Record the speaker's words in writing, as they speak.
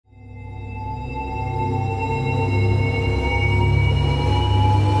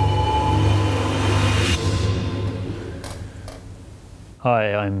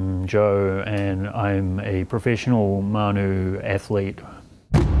Hi, I'm Joe and I'm a professional Manu athlete.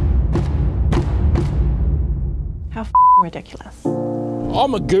 How ridiculous.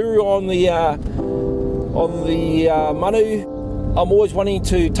 I'm a guru on the Manu. I'm always wanting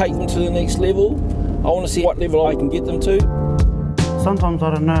to take them to the next level. I want to see what level I can get them to. Sometimes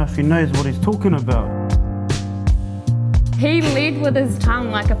I don't know if he knows what he's talking about. He led with his tongue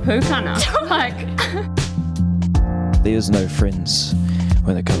like a pukana. There's no friends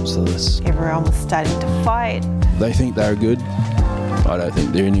when it comes to this. Everyone was starting to fight. They think they're good. I don't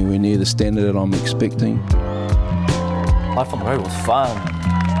think they're anywhere near the standard that I'm expecting. Life on the road was fun.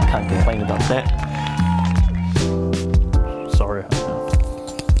 Can't complain about that. Sorry.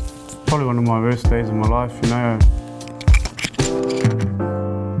 Probably one of my worst days of my life, you know.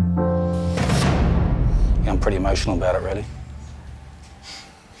 I'm pretty emotional about it, really.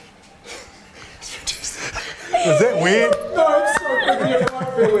 Is that weird? No, it's so good. I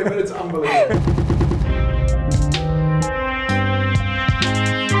feel it, but it's unbelievable.